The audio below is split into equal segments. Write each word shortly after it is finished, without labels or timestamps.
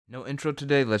No intro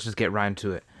today, let's just get right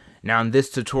into it. Now in this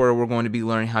tutorial we're going to be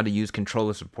learning how to use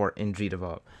controller support in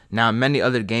Gdevelop. Now in many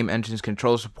other game engines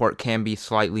controller support can be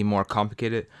slightly more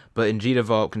complicated, but in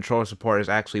Gdevelop controller support is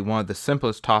actually one of the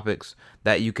simplest topics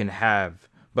that you can have.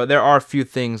 But there are a few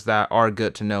things that are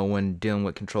good to know when dealing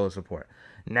with controller support.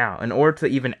 Now, in order to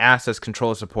even access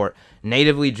controller support,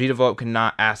 natively Gdevelop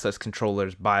cannot access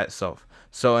controllers by itself.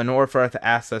 So in order for us to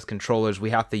access controllers, we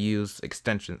have to use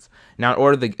extensions. Now, in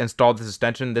order to install this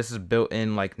extension, this is built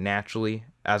in like naturally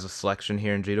as a selection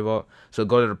here in Gdevelop. So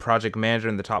go to the project manager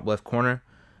in the top left corner,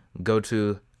 go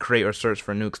to create or search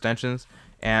for new extensions,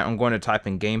 and I'm going to type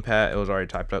in gamepad. It was already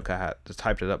typed up because I had just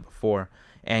typed it up before.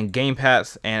 And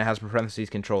gamepads, and it has parentheses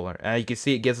controller. And you can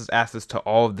see it gives us access to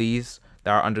all of these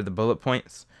that are under the bullet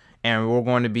points, and we're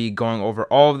going to be going over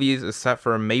all of these except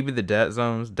for maybe the dead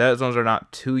zones. Dead zones are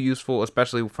not too useful,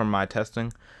 especially from my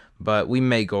testing, but we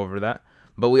may go over that.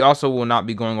 But we also will not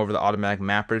be going over the automatic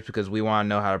mappers because we want to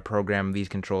know how to program these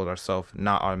controls ourselves,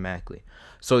 not automatically.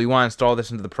 So you want to install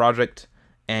this into the project,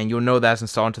 and you'll know that's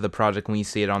installed into the project when you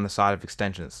see it on the side of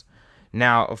extensions.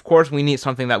 Now, of course, we need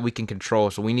something that we can control,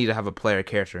 so we need to have a player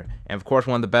character. And of course,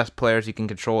 one of the best players you can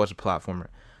control is a platformer.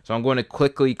 So I'm going to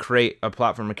quickly create a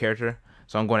platformer character.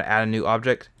 So I'm going to add a new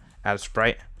object, add a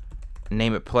sprite,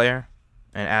 name it player,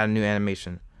 and add a new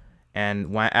animation.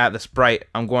 And when I add the sprite,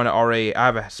 I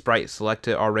have a sprite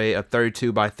selected already, a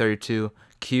 32 by 32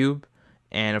 cube.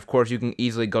 And of course, you can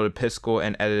easily go to Piskel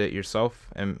and edit it yourself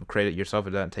and create it yourself.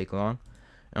 It doesn't take long.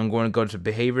 I'm going to go to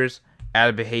behaviors, add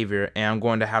a behavior, and I'm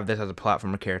going to have this as a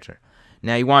platformer character.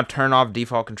 Now you want to turn off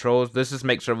default controls. This just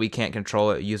makes sure we can't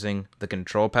control it using the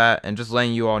control pad, and just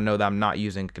letting you all know that I'm not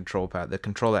using the control pad. The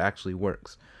controller actually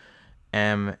works.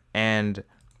 And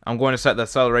I'm going to set the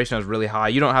acceleration as really high.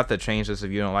 You don't have to change this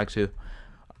if you don't like to,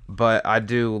 but I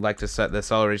do like to set the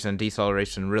acceleration and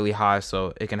deceleration really high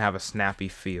so it can have a snappy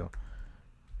feel.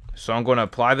 So I'm going to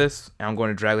apply this, and I'm going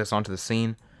to drag this onto the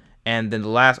scene. And then the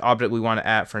last object we want to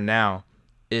add for now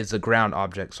is the ground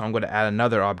object. So I'm going to add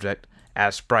another object,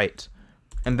 add sprite.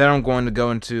 And then I'm going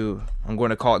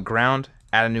to call it ground,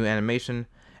 add a new animation,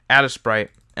 add a sprite,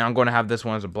 and I'm going to have this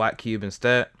one as a black cube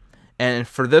instead. And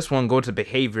for this one, go to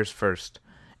behaviors first,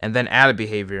 and then add a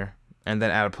behavior, and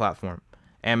then add a platform.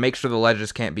 And make sure the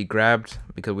ledges can't be grabbed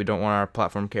because we don't want our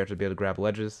platform character to be able to grab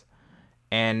ledges.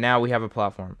 And now we have a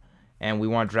platform. And we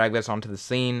want to drag this onto the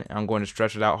scene. I'm going to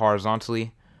stretch it out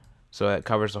horizontally so it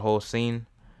covers the whole scene.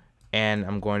 And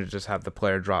I'm going to just have the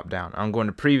player drop down. I'm going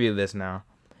to preview this now.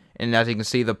 And as you can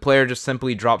see, the player just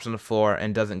simply drops on the floor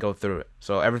and doesn't go through it.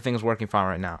 So everything's working fine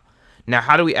right now. Now,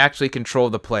 how do we actually control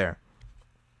the player?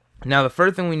 Now, the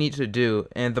first thing we need to do,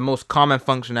 and the most common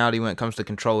functionality when it comes to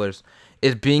controllers,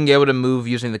 is being able to move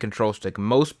using the control stick.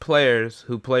 Most players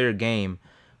who play your game,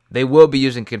 they will be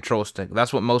using control stick.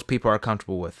 That's what most people are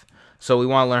comfortable with. So we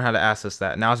want to learn how to access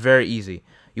that. Now, it's very easy.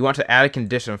 You want to add a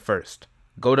condition first.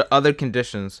 Go to other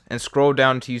conditions and scroll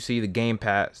down until you see the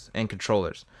gamepads and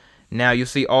controllers. Now you'll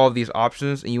see all of these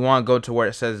options, and you want to go to where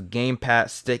it says gamepad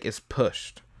stick is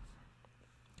pushed.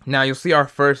 Now you'll see our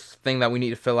first thing that we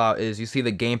need to fill out is you see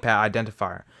the gamepad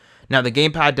identifier. Now the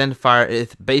gamepad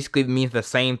identifier basically means the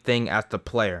same thing as the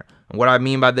player. And what I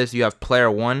mean by this, you have player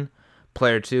 1,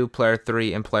 player 2, player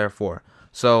 3, and player 4.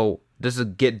 So just to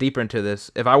get deeper into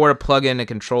this, if I were to plug in a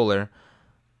controller,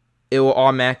 it will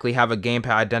automatically have a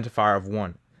gamepad identifier of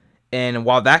 1. And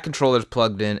while that controller is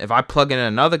plugged in, if I plug in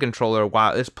another controller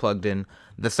while it's plugged in,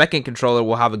 the second controller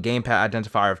will have a gamepad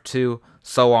identifier of 2,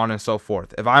 so on and so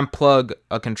forth. If I unplug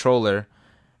a controller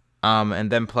and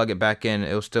then plug it back in,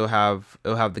 it'll have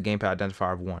the gamepad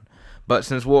identifier of 1. But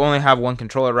since we'll only have one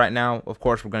controller right now, of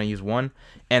course we're going to use 1.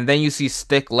 And then you see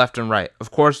stick left and right.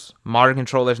 Of course, modern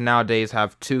controllers nowadays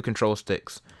have 2 control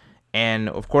sticks. And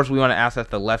of course we want to access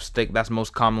the left stick. That's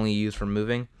most commonly used for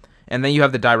moving. And then you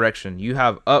have the direction. You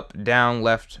have up, down,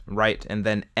 left, right, and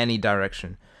then any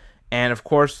direction. And of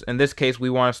course, in this case, we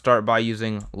want to start by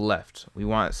using left. We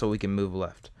want it so we can move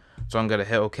left. So I'm going to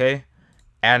hit OK,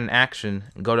 add an action,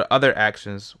 and go to other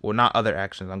actions. Well, not other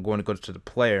actions. I'm going to go to the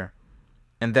player.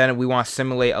 And then we want to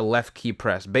simulate a left key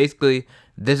press. Basically,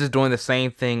 this is doing the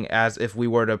same thing as if we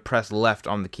were to press left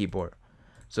on the keyboard.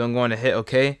 So I'm going to hit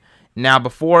OK. Now,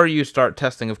 before you start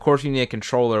testing, of course, you need a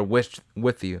controller with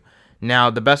you.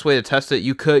 Now, the best way to test it,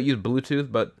 you could use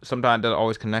Bluetooth, but sometimes it doesn't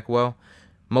always connect well.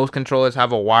 Most controllers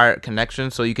have a wired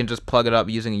connection, so you can just plug it up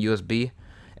using a USB.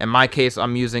 In my case,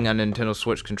 I'm using a Nintendo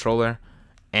Switch controller,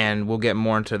 and we'll get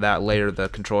more into that later, the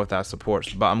controller that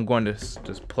supports. But I'm going to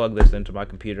just plug this into my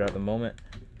computer at the moment,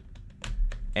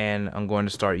 and I'm going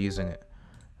to start using it.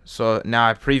 So now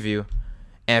I preview,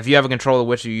 and if you have a controller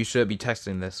with you, you should be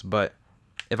testing this. But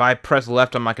if I press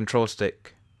left on my control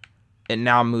stick, it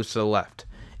now moves to the left.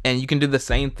 And you can do the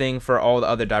same thing for all the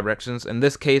other directions. In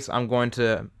this case, I'm going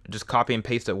to just copy and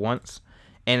paste it once.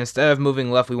 And instead of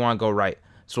moving left, we want to go right.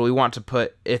 So we want to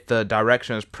put, if the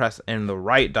direction is pressed in the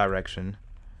right direction,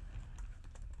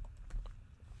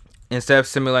 instead of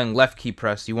simulating left key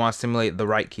press, you want to simulate the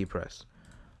right key press.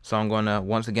 So I'm going to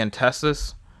once again test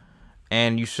this.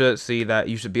 And you should see that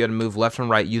you should be able to move left and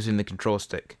right using the control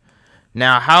stick.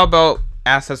 Now, how about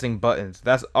accessing buttons?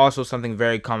 That's also something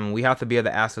very common. We have to be able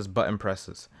to access button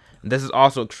presses. This is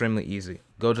also extremely easy.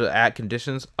 Go to add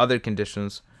conditions, other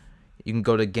conditions. You can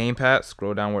go to gamepad,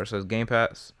 scroll down where it says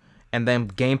gamepads, and then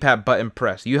gamepad button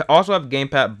press. You also have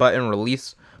gamepad button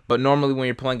release, but normally when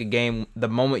you're playing a game, the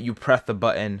moment you press the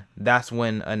button, that's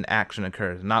when an action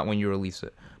occurs, not when you release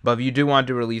it. But if you do want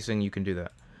to do releasing, you can do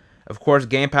that. Of course,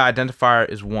 gamepad identifier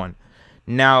is 1.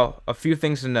 Now, a few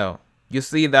things to know. You'll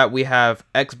see that we have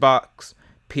Xbox,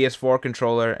 PS4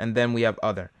 controller, and then we have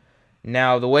other.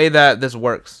 Now, the way that this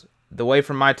works, the way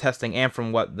from my testing and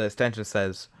from what the extension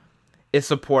says, it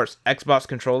supports Xbox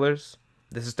controllers.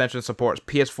 This extension supports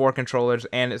PS4 controllers,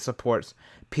 and it supports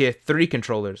PS3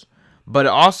 controllers. But it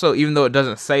also, even though it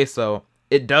doesn't say so,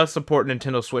 it does support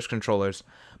Nintendo Switch controllers,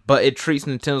 but it treats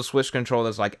Nintendo Switch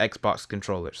controllers like Xbox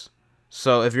controllers.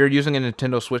 So if you're using a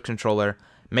Nintendo Switch controller,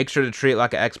 make sure to treat it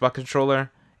like an Xbox controller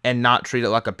and not treat it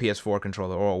like a PS4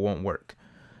 controller, or it won't work.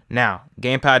 Now,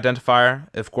 gamepad identifier,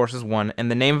 of course, is 1, and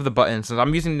the name of the button, since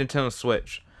I'm using Nintendo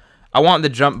Switch, I want the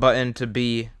jump button to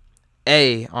be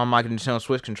A on my Nintendo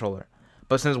Switch controller.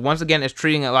 But since, once again, it's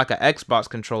treating it like an Xbox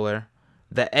controller,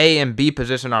 the A and B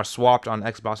position are swapped on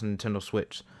Xbox and Nintendo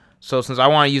Switch. So since I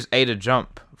want to use A to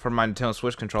jump for my Nintendo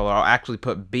Switch controller, I'll actually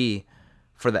put B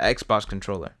for the Xbox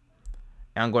controller.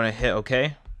 And I'm going to hit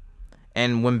OK.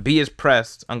 And when B is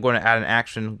pressed, I'm going to add an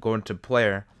action, go into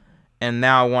player. And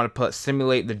now I want to put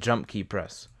simulate the jump key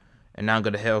press. And now I'm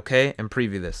going to hit OK and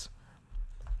preview this.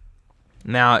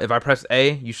 Now, if I press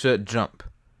A, you should jump.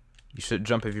 You should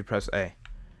jump if you press A.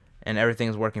 And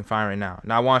everything's working fine right now.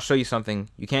 Now I want to show you something.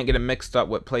 You can't get it mixed up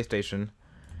with PlayStation,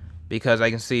 because I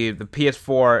can see the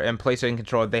PS4 and PlayStation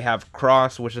controller, they have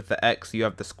cross, which is the X. You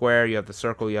have the square, you have the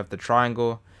circle, you have the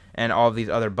triangle, and all of these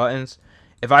other buttons.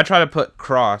 If I try to put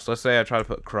cross, let's say I try to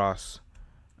put cross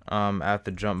at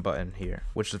the jump button here,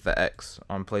 which is the X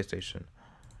on PlayStation.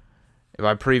 If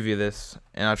I preview this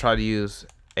and I try to use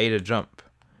A to jump,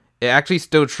 it actually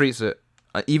still treats it.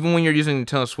 Even when you're using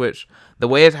Nintendo Switch, the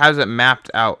way it has it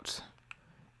mapped out,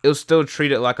 it'll still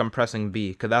treat it like I'm pressing B,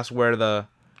 because that's where the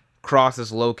cross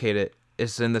is located.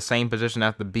 It's in the same position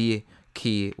as the B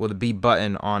key, or the B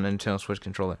button on a Nintendo Switch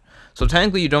controller. So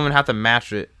technically you don't even have to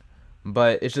match it,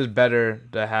 but it's just better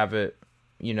to have it,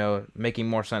 you know, making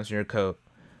more sense in your code.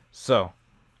 So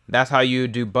that's how you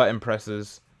do button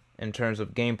presses in terms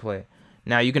of gameplay.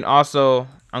 Now you can also,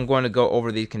 I'm going to go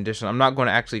over these conditions. I'm not going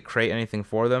to actually create anything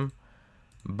for them,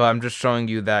 but I'm just showing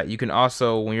you that you can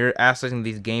also, when you're accessing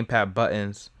these gamepad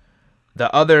buttons,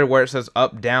 the other where it says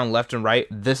up, down, left, and right,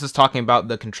 this is talking about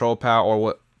the control pad, or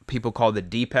what people call the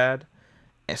D-pad.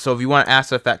 And so if you want to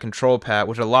access that control pad,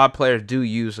 which a lot of players do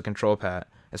use the control pad,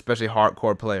 especially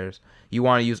hardcore players, you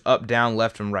want to use up, down,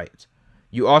 left, and right.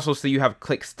 You also see you have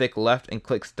click stick left and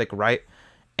click stick right,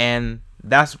 and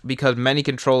that's because many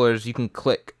controllers you can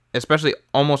click, especially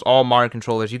almost all modern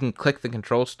controllers, you can click the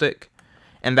control stick,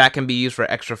 and that can be used for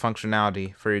extra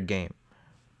functionality for your game.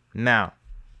 Now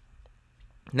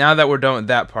that we're done with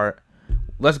that part,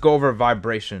 let's go over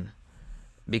vibration.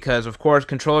 Because, of course,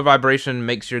 controller vibration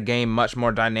makes your game much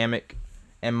more dynamic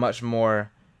and much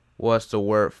more, what's the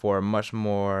word for it, much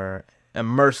more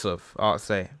immersive, I'll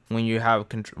say, when you have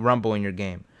rumble in your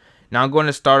game. Now I'm going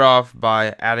to start off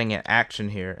by adding an action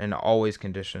here in the always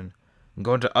condition.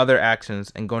 Go into other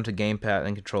actions and go into gamepad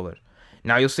and controllers.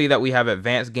 Now you'll see that we have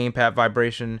advanced gamepad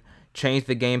vibration, change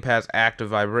the gamepad's active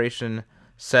vibration,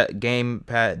 set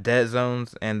gamepad dead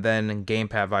zones, and then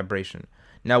gamepad vibration.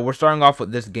 Now we're starting off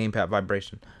with this gamepad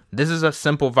vibration. This is a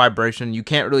simple vibration. You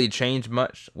can't really change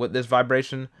much with this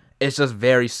vibration. It's just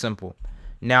very simple.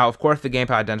 Now, of course, the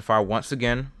gamepad identifier, once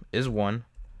again, is 1.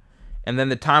 And then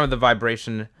the time of the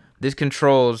vibration, this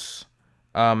controls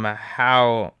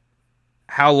how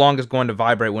long it's going to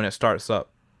vibrate when it starts up.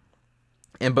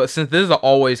 But since this is an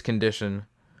always condition,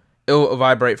 it will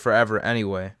vibrate forever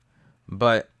anyway.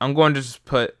 But I'm going to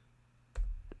put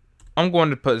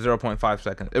 0.5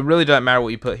 seconds. It really doesn't matter what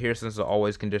you put here since it's an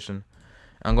always condition.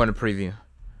 I'm going to preview.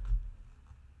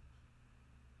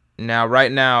 Now,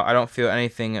 right now, I don't feel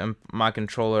anything in my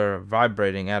controller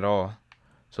vibrating at all.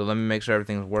 So let me make sure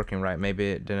everything's working right.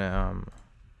 Maybe it didn't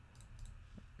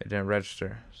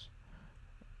register.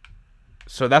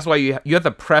 So that's why you have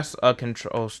to press a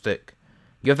control stick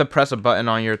you have to press a button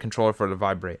on your controller for it to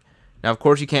vibrate. Now, of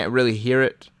course, you can't really hear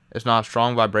it. It's not a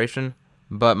strong vibration,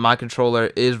 but my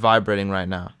controller is vibrating right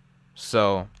now.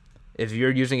 So, if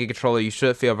you're using a controller, you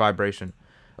should feel vibration.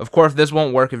 Of course, this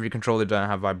won't work if your controller doesn't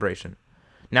have vibration.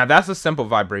 Now, that's a simple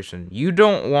vibration. You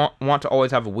don't want to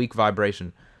always have a weak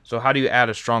vibration. So, how do you add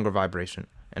a stronger vibration?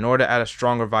 In order to add a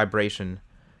stronger vibration,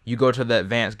 you go to the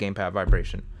advanced gamepad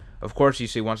vibration. Of course, you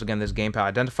see once again this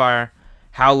gamepad identifier.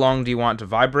 How long do you want to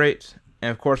vibrate?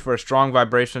 And of course, for a strong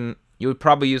vibration, you would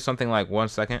probably use something like 1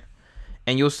 second.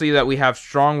 And you'll see that we have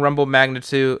strong rumble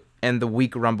magnitude and the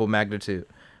weak rumble magnitude.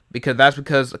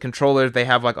 Because controllers, they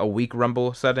have like a weak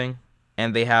rumble setting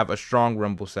and they have a strong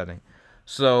rumble setting.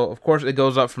 So, of course, it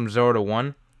goes up from 0 to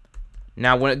 1.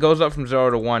 Now, when it goes up from 0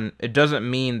 to 1, it doesn't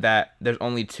mean that there's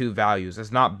only 2 values.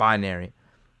 It's not binary.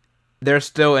 There's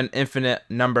still an infinite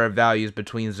number of values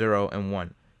between 0 and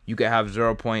 1. You could have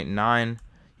 0.9,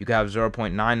 you could have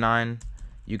 0.99,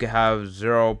 you could have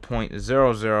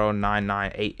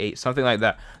 0.009988, something like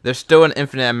that. There's still an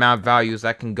infinite amount of values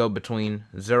that can go between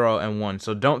 0 and 1.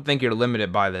 So don't think you're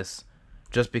limited by this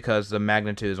just because the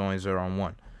magnitude is only 0 and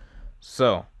 1.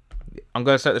 So I'm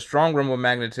going to set the strong rumble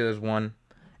magnitude as 1.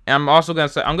 And I'm also going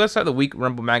to set the weak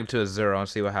rumble magnitude as 0 and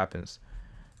see what happens.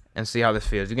 And see how this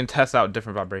feels. You can test out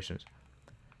different vibrations.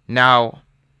 Now,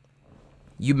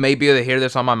 you may be able to hear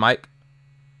this on my mic.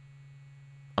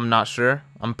 I'm not sure.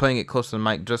 I'm putting it close to the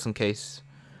mic just in case.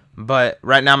 But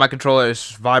right now my controller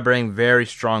is vibrating very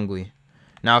strongly.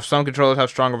 Now, if some controllers have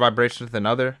stronger vibrations than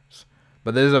others,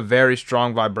 but this is a very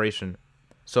strong vibration.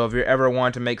 So if you're ever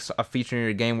wanting to make a feature in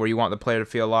your game where you want the player to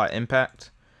feel a lot of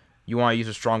impact, you want to use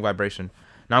a strong vibration.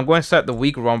 Now I'm going to set the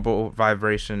weak rumble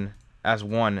vibration as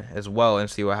 1 as well and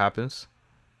see what happens.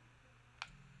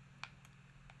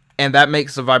 And that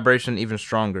makes the vibration even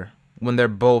stronger when they're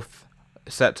both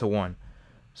set to 1.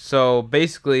 So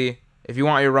basically, if you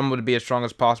want your rumble to be as strong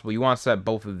as possible, you want to set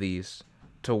both of these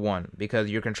to 1 because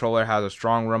your controller has a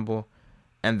strong rumble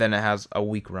and then it has a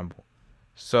weak rumble.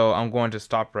 So I'm going to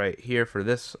stop right here for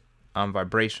this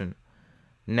vibration.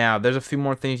 Now, there's a few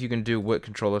more things you can do with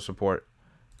controller support.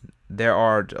 There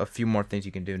are a few more things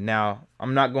you can do. Now,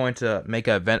 I'm not going to make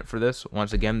an event for this.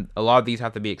 Once again, a lot of these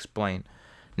have to be explained.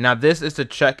 Now, this is to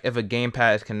check if a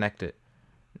gamepad is connected.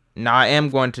 Now, I am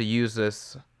going to use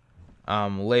this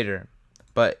later,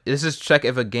 but this is check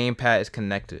if a gamepad is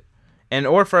connected. In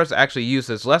order for us to actually use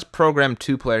this, let's program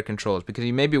 2-player controls, because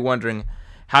you may be wondering,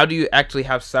 how do you actually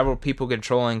have several people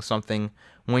controlling something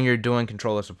when you're doing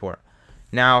controller support?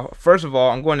 Now, first of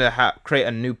all, I'm going to create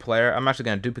a new player. I'm actually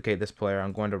going to duplicate this player.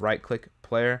 I'm going to right-click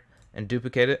player and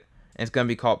duplicate it. And it's going to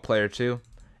be called player 2.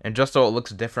 And just so it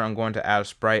looks different, I'm going to add a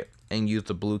sprite and use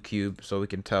the blue cube so we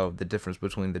can tell the difference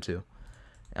between the two.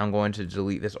 I'm going to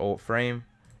delete this old frame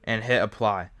and hit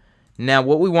apply. Now,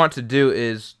 what we want to do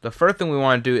is, the first thing we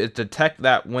want to do is detect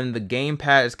that when the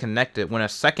gamepad is connected, when a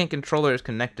second controller is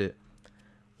connected,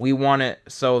 we want it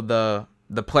so the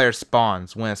player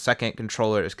spawns when a second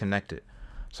controller is connected.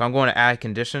 So I'm going to add a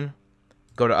condition,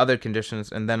 go to other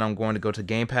conditions, and then I'm going to go to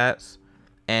gamepads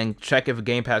and check if a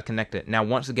gamepad is connected. Now,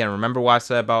 once again, remember what I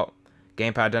said about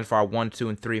gamepad identifier 1, 2,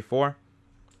 and 3, 4?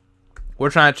 We're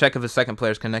trying to check if the second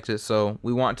player is connected, so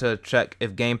we want to check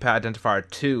if gamepad identifier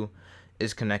 2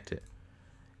 is connected.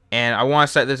 And I want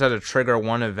to set this as a trigger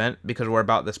 1 event because we're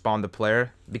about to spawn the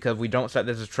player. Because if we don't set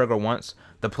this as trigger once,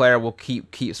 the player will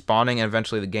keep spawning, and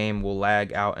eventually the game will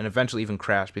lag out and eventually even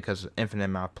crash because of infinite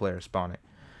amount of players spawning.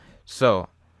 So,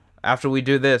 after we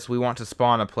do this, we want to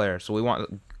spawn a player. So we want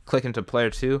to click into player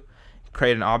 2,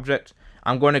 create an object.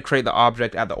 I'm going to create the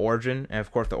object at the origin, and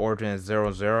of course the origin is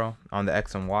 0, 0 on the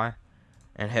X and Y,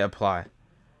 and hit apply.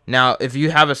 Now, if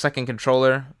you have a second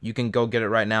controller, you can go get it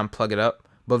right now and plug it up.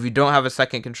 But if you don't have a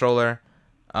second controller,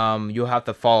 you'll have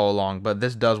to follow along. But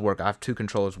this does work. I have 2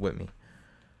 controllers with me.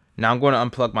 Now I'm going to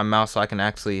unplug my mouse so I can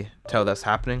actually tell that's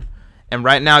happening. And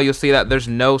right now you'll see that there's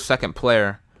no second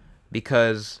player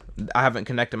because I haven't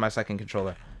connected my second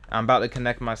controller. I'm about to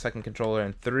connect my second controller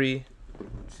in 3,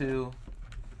 2,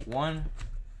 1,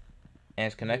 and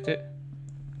it's connected.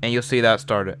 And you'll see that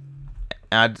started.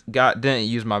 And I didn't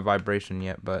use my vibration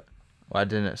yet, but I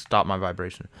didn't stop my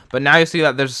vibration. But now you see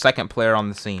that there's a second player on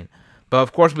the scene. But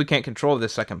of course we can't control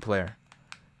this second player.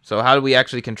 So how do we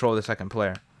actually control the second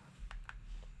player?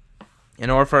 In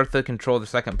order for us to control the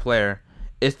second player,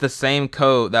 it's the same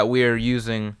code that we are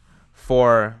using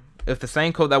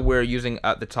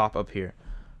at the top up here.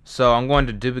 So I'm going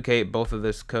to duplicate both of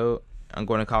this code. I'm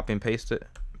going to copy and paste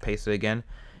it again.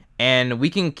 And we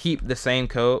can keep the same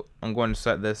code. I'm going to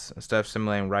set this, instead of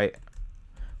simulating right,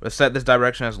 we'll set this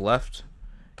direction as left.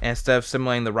 And instead of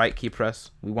simulating the right key press,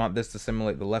 we want this to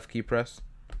simulate the left key press.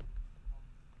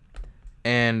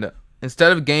 And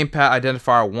instead of gamepad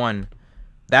identifier 1,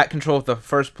 that controls the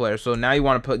first player. So now you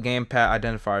want to put gamepad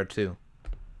identifier 2.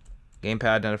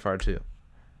 Gamepad identifier 2.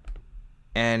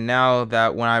 And now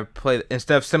that when I play,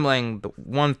 instead of simulating the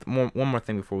one more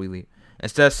thing before we leave,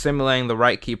 instead of simulating the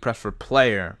right key press for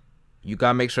player, you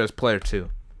gotta make sure it's player 2,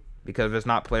 because if it's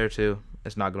not player 2,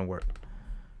 it's not gonna work.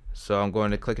 So I'm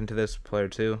going to click into this player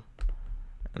 2,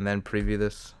 and then preview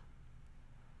this,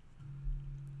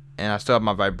 and I still have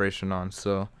my vibration on.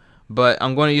 So, but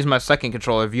I'm going to use my second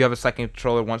controller. If you have a second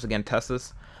controller, once again test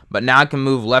this. But now I can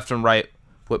move left and right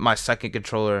with my second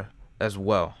controller as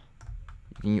well.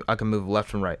 I can move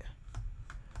left and right.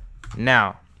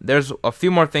 Now, there's a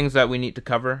few more things that we need to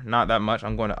cover. Not that much.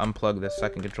 I'm going to unplug this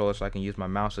second controller so I can use my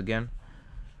mouse again.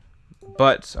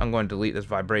 But I'm going to delete this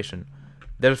vibration.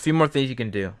 There's a few more things you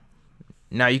can do.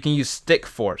 Now, you can use stick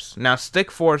force. Now,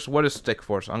 stick force, what is stick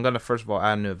force? I'm going to first of all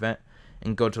add a new event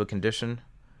and go to a condition.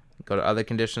 Go to other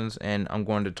conditions, and I'm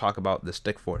going to talk about the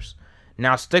stick force.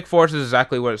 Now, stick force is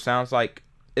exactly what it sounds like.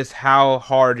 It's how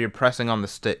hard you're pressing on the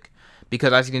stick.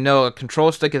 Because as you know, a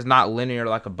control stick is not linear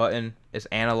like a button. It's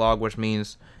analog, which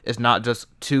means it's not just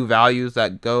two values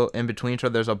that go in between each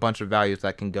other. There's a bunch of values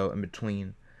that can go in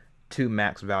between two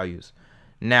max values.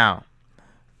 Now,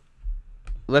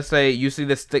 let's say you see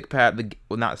the stick pad, the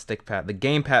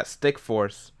gamepad stick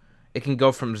force. It can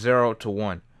go from 0 to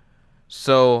 1.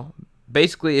 So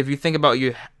basically, if you think about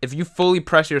if you fully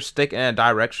press your stick in a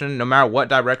direction, no matter what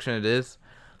direction it is,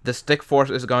 the stick force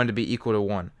is going to be equal to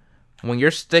 1. When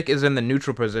your stick is in the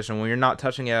neutral position, when you're not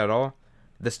touching it at all,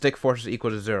 the stick force is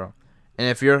equal to 0. And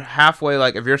if you're halfway,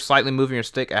 like if you're slightly moving your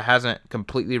stick, it hasn't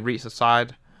completely reached the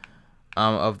side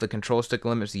of the control stick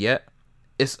limits yet,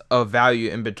 it's a value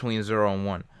in between 0 and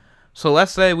 1. So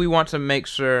let's say we want to make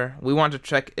sure, we want to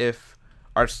check if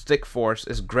our stick force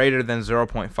is greater than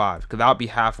 0.5, because that'll be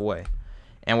halfway.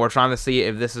 And we're trying to see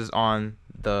if this is on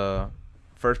the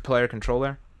first player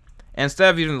controller. And instead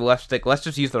of using the left stick, let's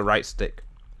just use the right stick,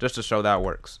 just to show that it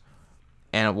works.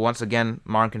 And once again,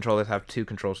 modern controllers have 2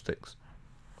 control sticks.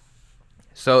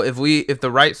 So if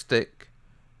the right stick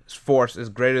force is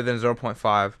greater than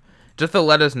 0.5, just to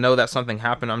let us know that something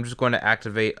happened, I'm just going to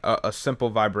activate a simple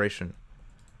vibration.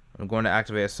 I'm going to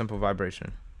activate a simple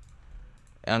vibration.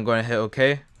 And I'm going to hit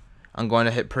OK. I'm going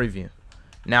to hit preview.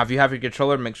 Now, if you have your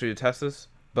controller, make sure you test this.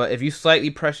 But if you slightly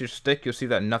press your stick, you'll see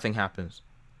that nothing happens.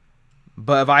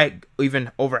 But if I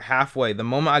even over halfway, the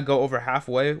moment I go over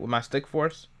halfway with my stick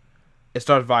force, it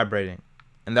starts vibrating.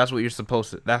 And that's what you're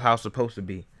supposed to, that's how it's supposed to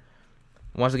be.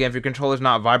 Once again, if your controller's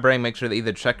not vibrating, make sure to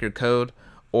either check your code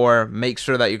or make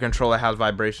sure that your controller has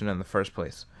vibration in the first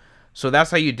place. So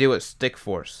that's how you deal with stick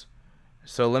force.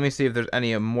 So let me see if there's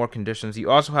any more conditions. You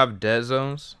also have dead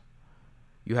zones.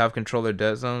 You have controller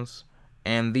dead zones.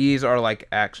 And these are like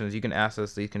actions. You can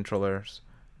access these controllers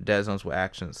dead zones with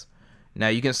actions. Now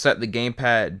you can set the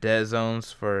gamepad dead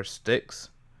zones for sticks.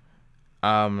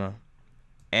 And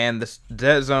the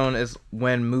dead zone is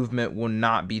when movement will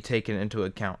not be taken into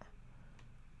account.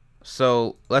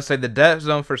 So let's say the dead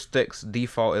zone for sticks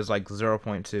default is like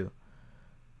 0.2.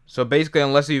 So basically,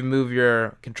 unless you move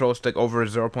your control stick over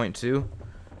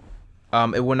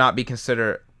 0.2, it will not be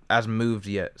considered as moved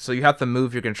yet. So you have to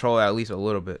move your controller at least a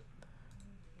little bit.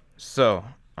 So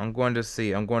I'm going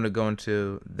to go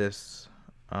into this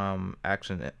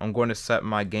action. I'm going to set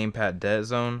my gamepad dead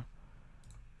zone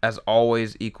as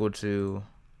always equal to,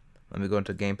 let me go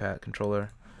into gamepad controller,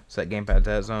 set gamepad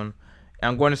dead zone. And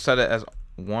I'm going to set it as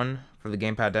 1 for the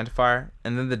gamepad identifier,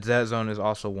 and then the dead zone is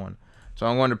also 1. So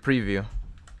I'm going to preview.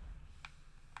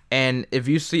 And if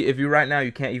you right now,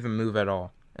 you can't even move at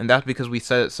all. And that's because we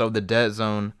set it so the dead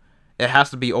zone, it has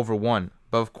to be over 1.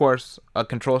 But of course, a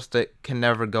control stick can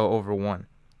never go over 1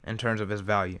 in terms of its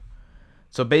value.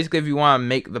 So basically, if you want to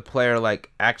make the player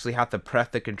like actually have to press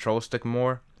the control stick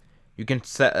more, you can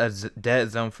set a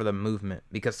dead zone for the movement,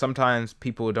 because sometimes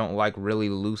people don't like really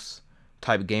loose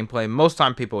type gameplay. Most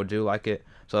time people do like it,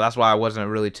 so that's why I wasn't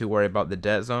really too worried about the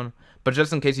dead zone. But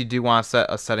just in case you do want to set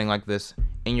a setting like this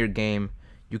in your game,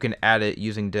 you can add it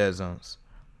using dead zones.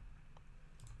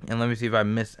 And let me see if I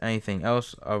missed anything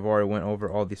else. I've already went over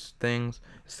all these things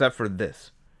except for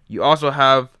this. You also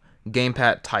have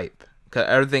gamepad type, because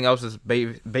everything else is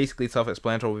basically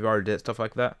self-explanatory. We've already did stuff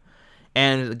like that.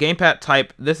 And the gamepad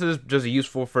type, this is just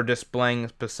useful for displaying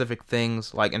specific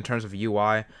things, like in terms of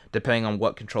UI, depending on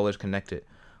what controller is connected.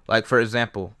 Like for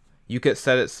example, you could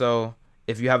set it so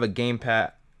if you have a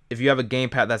gamepad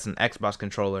that's an Xbox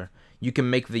controller, you can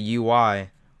make the UI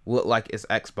look like it's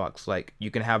Xbox. Like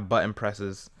you can have button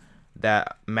presses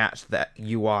that match that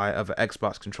UI of an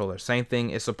Xbox controller. Same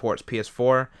thing, it supports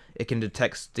PS4. It can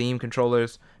detect Steam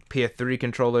controllers, PS3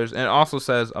 controllers, and it also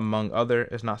says among other.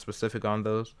 It's not specific on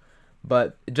those,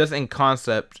 but just in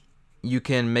concept, you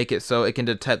can make it so it can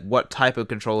detect what type of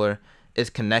controller is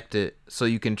connected, so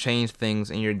you can change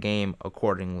things in your game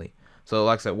accordingly. So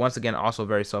like I said, once again, also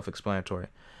very self-explanatory.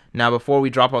 Now before we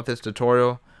drop off this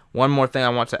tutorial, one more thing I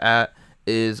want to add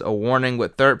is a warning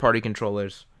with third-party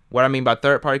controllers. What I mean by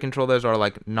third-party controllers are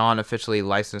like non-officially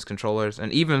licensed controllers,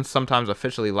 and even sometimes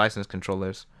officially licensed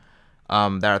controllers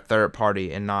that are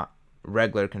third-party and not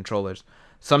regular controllers.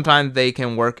 Sometimes they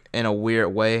can work in a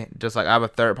weird way. Just like I have a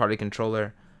third-party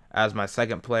controller as my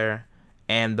second player,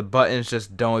 and the buttons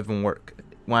just don't even work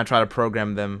when I try to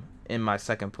program them in my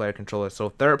second player controller. So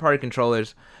third-party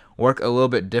controllers work a little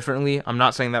bit differently. I'm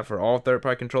not saying that for all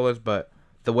third-party controllers, but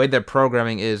the way their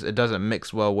programming is, it doesn't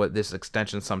mix well with this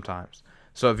extension sometimes.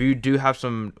 So if you do have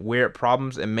some weird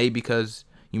problems, it may be because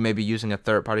you may be using a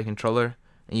third-party controller,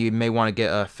 and you may want to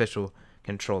get an official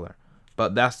controller.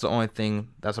 But that's the only thing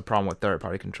that's a problem with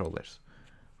third-party controllers.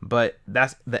 But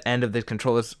that's the end of this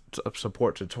controller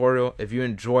support tutorial. If you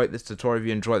enjoyed this tutorial, if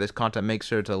you enjoyed this content, make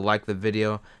sure to like the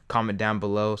video, comment down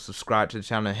below, subscribe to the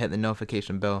channel, and hit the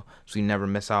notification bell so you never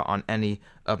miss out on any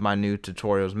of my new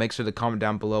tutorials. Make sure to comment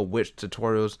down below which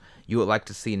tutorials you would like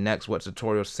to see next, what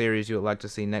tutorial series you would like to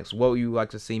see next, what you would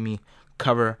like to see me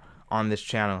cover on this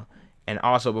channel. And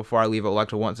also, before I leave, I'd like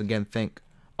to once again thank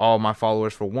all my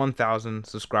followers for 1,000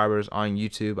 subscribers on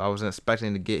YouTube. I wasn't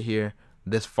expecting to get here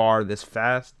this far this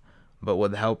fast, but with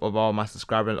the help of all my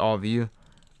subscribers, all of you,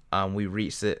 we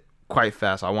reached it quite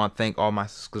fast. I want to thank all my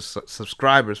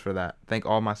subscribers for that. Thank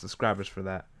all my subscribers for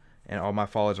that, and all my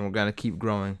followers, and we're going to keep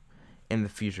growing in the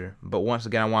future. But once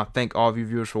again, I want to thank all of you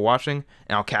viewers for watching,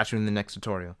 and I'll catch you in the next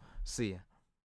tutorial. See ya.